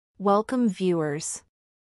Welcome viewers.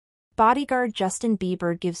 Bodyguard Justin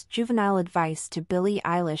Bieber gives juvenile advice to Billie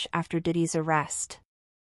Eilish after Diddy's arrest.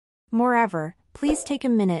 Moreover, please take a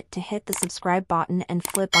minute to hit the subscribe button and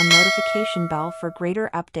flip on notification bell for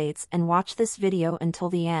greater updates and watch this video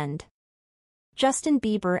until the end. Justin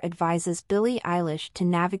Bieber advises Billie Eilish to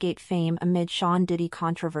navigate fame amid Sean Diddy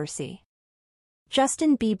controversy.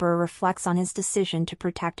 Justin Bieber reflects on his decision to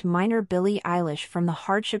protect minor Billie Eilish from the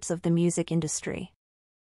hardships of the music industry.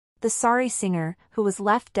 The sorry singer, who was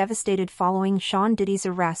left devastated following Sean Diddy's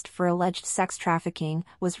arrest for alleged sex trafficking,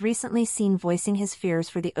 was recently seen voicing his fears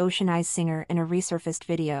for the Ocean Eyes singer in a resurfaced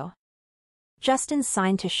video. Justin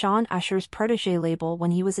signed to Usher's protégé label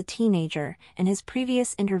when he was a teenager, and his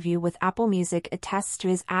previous interview with Apple Music attests to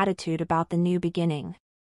his attitude about the new beginning.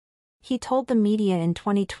 He told the media in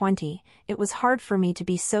 2020, "It was hard for me to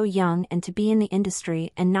be so young and to be in the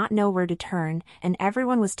industry and not know where to turn, and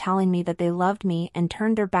everyone was telling me that they loved me and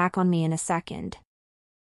turned their back on me in a second."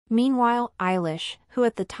 Meanwhile, Eilish, who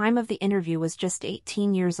at the time of the interview was just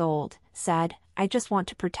 18 years old, said, "I just want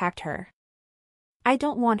to protect her. I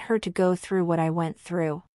don't want her to go through what I went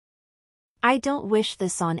through. I don't wish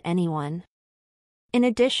this on anyone." In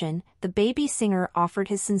addition, the baby singer offered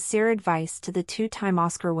his sincere advice to the two-time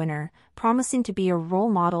Oscar winner, promising to be a role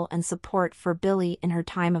model and support for Billie in her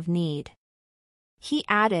time of need. He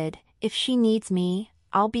added, "If she needs me,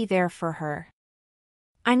 I'll be there for her.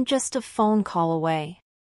 I'm just a phone call away."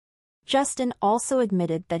 Justin also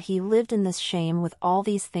admitted that he lived in this shame with all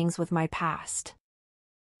these things with my past.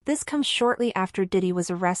 This comes shortly after Diddy was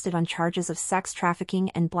arrested on charges of sex trafficking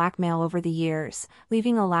and blackmail over the years,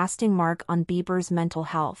 leaving a lasting mark on Bieber's mental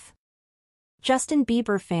health. Justin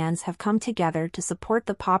Bieber fans have come together to support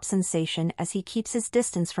the pop sensation as he keeps his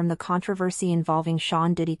distance from the controversy involving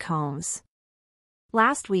Sean Diddy Combs.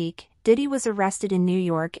 Last week, Diddy was arrested in New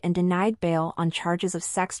York and denied bail on charges of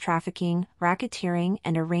sex trafficking, racketeering,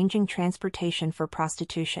 and arranging transportation for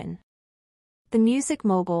prostitution. The music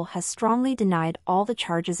mogul has strongly denied all the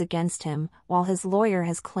charges against him, while his lawyer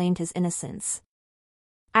has claimed his innocence.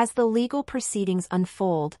 As the legal proceedings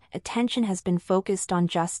unfold, attention has been focused on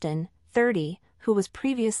Justin, 30, who was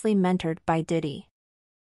previously mentored by Diddy.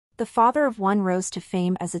 The father of one rose to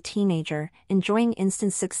fame as a teenager, enjoying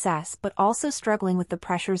instant success but also struggling with the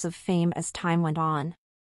pressures of fame as time went on.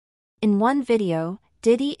 In one video,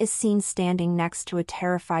 Diddy is seen standing next to a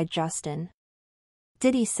terrified Justin.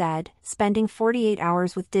 Diddy said, "Spending 48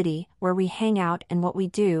 hours with Diddy, where we hang out and what we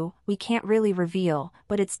do, we can't really reveal,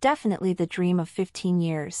 but it's definitely the dream of 15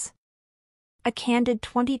 years. A candid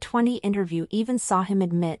 2020 interview even saw him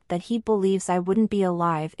admit that he believes I wouldn't be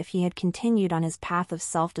alive if he had continued on his path of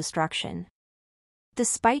self-destruction.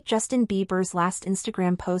 Despite Justin Bieber's last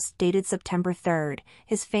Instagram post dated September 3rd,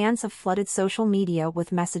 his fans have flooded social media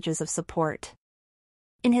with messages of support.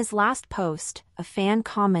 In his last post, a fan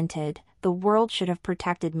commented, "The world should have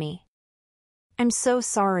protected me. I'm so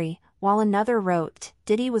sorry," while another wrote,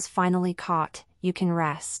 "Diddy was finally caught, you can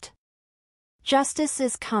rest. Justice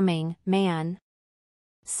is coming, man,"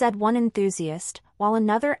 said one enthusiast, while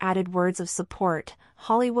another added words of support,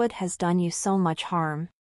 "Hollywood has done you so much harm.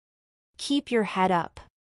 Keep your head up.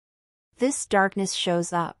 This darkness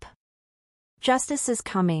shows up." Justice is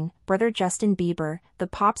coming. Brother Justin Bieber, the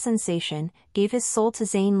pop sensation, gave his soul to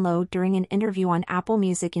Zane Lowe during an interview on Apple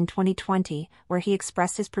Music in 2020, where he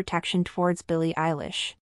expressed his protection towards Billie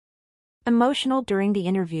Eilish. Emotional during the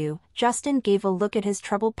interview, Justin gave a look at his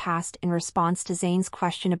troubled past in response to Zane's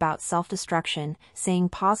question about self-destruction, saying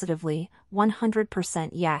positively,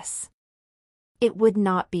 100% yes. "It would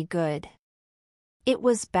not be good. It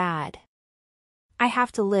was bad. I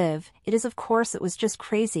have to live, it is of course it was just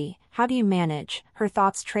crazy, how do you manage?" Her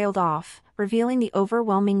thoughts trailed off, revealing the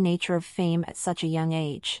overwhelming nature of fame at such a young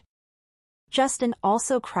age. Justin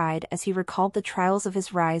also cried as he recalled the trials of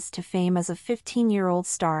his rise to fame as a 15-year-old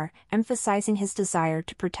star, emphasizing his desire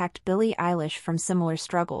to protect Billie Eilish from similar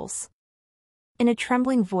struggles. In a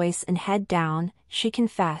trembling voice and head down, she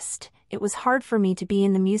confessed, "It was hard for me to be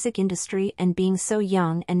in the music industry and being so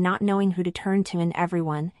young and not knowing who to turn to, and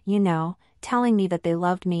everyone, telling me that they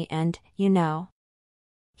loved me and,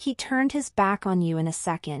 he turned his back on you in a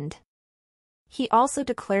second." He also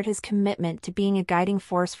declared his commitment to being a guiding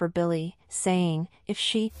force for Billie, saying, "If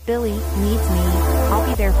Billie, needs me, I'll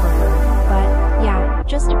be there for her, but, yeah,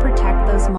 just to protect those moments."